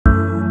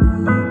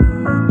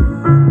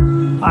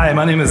Hi,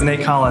 my name is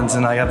Nate Collins,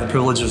 and I have the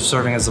privilege of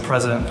serving as the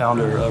president and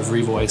founder of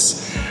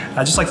Revoice.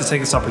 I'd just like to take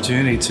this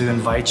opportunity to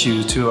invite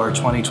you to our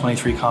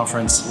 2023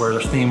 conference, where the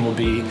theme will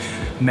be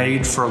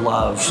Made for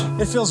Love.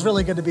 It feels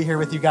really good to be here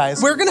with you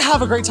guys. We're gonna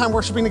have a great time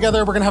worshiping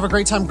together. We're gonna have a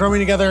great time growing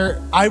together.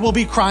 I will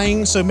be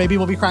crying, so maybe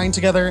we'll be crying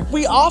together.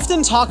 We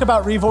often talk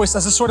about Revoice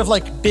as a sort of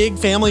like big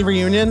family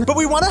reunion, but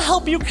we wanna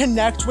help you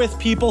connect with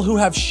people who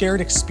have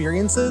shared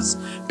experiences,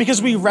 because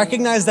we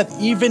recognize that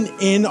even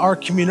in our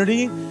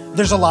community,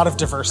 there's a lot of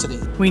diversity.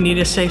 We need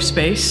a safe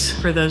space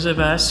for those of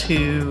us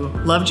who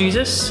love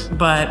Jesus,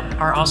 but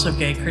are also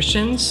gay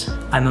Christians.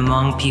 I'm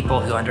among people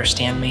who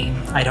understand me.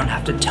 I don't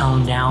have to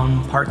tone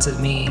down parts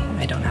of me.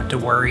 I don't have to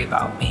worry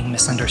about being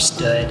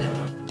misunderstood.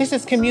 This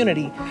is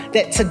community,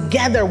 that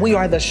together we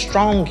are the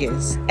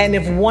strongest. And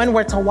if one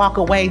were to walk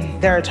away,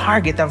 they're a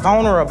target, they're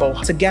vulnerable.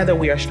 Together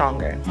we are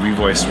stronger.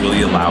 Revoice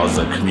really allows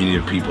a community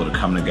of people to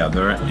come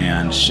together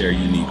and share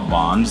unique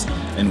bonds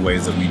in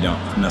ways that we don't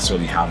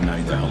necessarily have in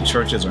either home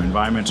churches or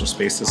environmental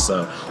spaces.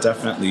 So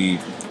definitely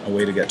a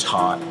way to get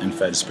taught and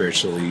fed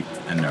spiritually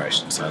and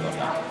nourished. So I love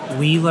that.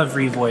 We love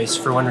Revoice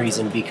for one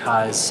reason,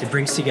 because it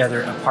brings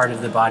together a part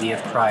of the body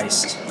of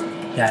Christ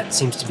that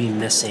seems to be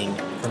missing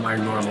from our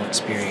normal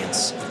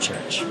experience of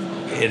church.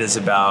 It is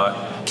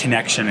about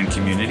connection and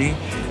community.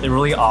 It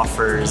really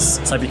offers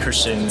Lesbian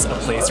Christians a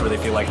place where they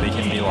feel like they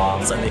can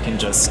belong and they can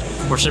just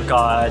worship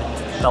God,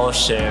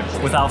 fellowship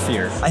without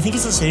fear. I think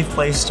it's a safe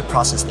place to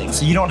process things,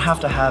 so you don't have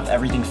to have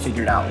everything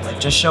figured out. Like,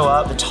 just show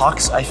up. The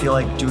talks, I feel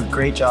like, do a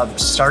great job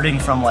starting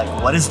from like,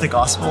 what is the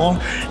gospel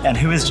and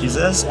who is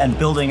Jesus, and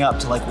building up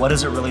to like, what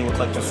does it really look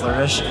like to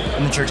flourish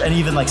in the church, and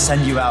even like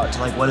send you out to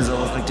like, what does it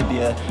look like to be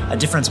a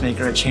difference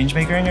maker, a change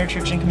maker in your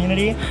church and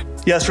community.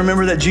 Yes,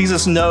 remember that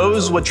Jesus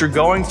knows what you're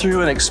going through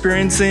and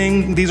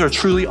experiencing. These are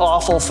truly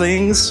awful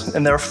things,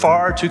 and they're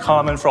far too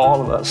common for all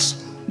of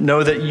us.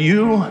 Know that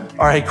you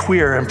are a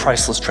queer and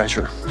priceless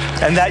treasure,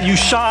 and that you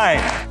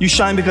shine. You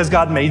shine because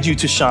God made you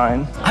to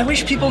shine. I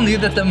wish people knew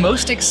that the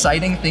most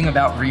exciting thing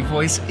about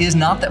Revoice is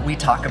not that we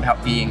talk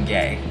about being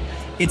gay.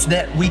 It's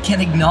that we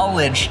can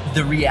acknowledge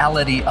the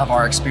reality of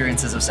our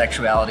experiences of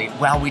sexuality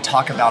while we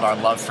talk about our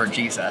love for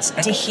Jesus.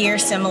 To hear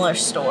similar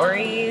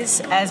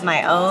stories as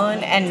my own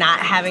and not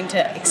having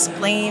to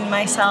explain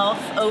myself,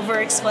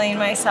 over-explain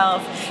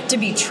myself, to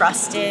be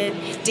trusted,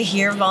 to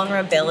hear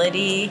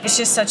vulnerability. It's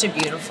just such a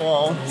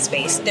beautiful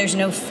space. There's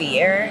no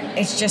fear,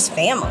 it's just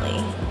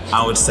family.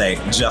 I would say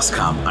just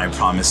come. I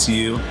promise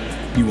you,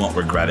 you won't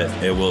regret it.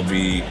 It will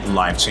be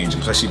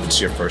life-changing, especially if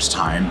it's your first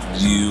time.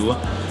 You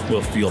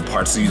will feel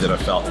parts of you that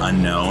have felt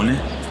unknown.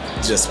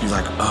 Just be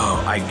like,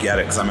 oh, I get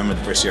it. Because I remember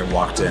the first year I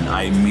walked in,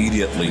 I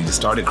immediately just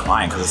started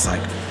crying, because it's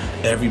like,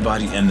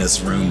 everybody in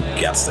this room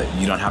gets it.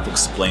 You don't have to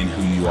explain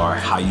who you are,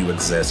 how you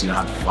exist. You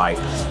don't have to fight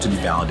to be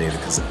validated,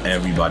 because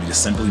everybody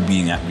just simply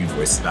being at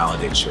Revoice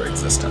validates your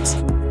existence.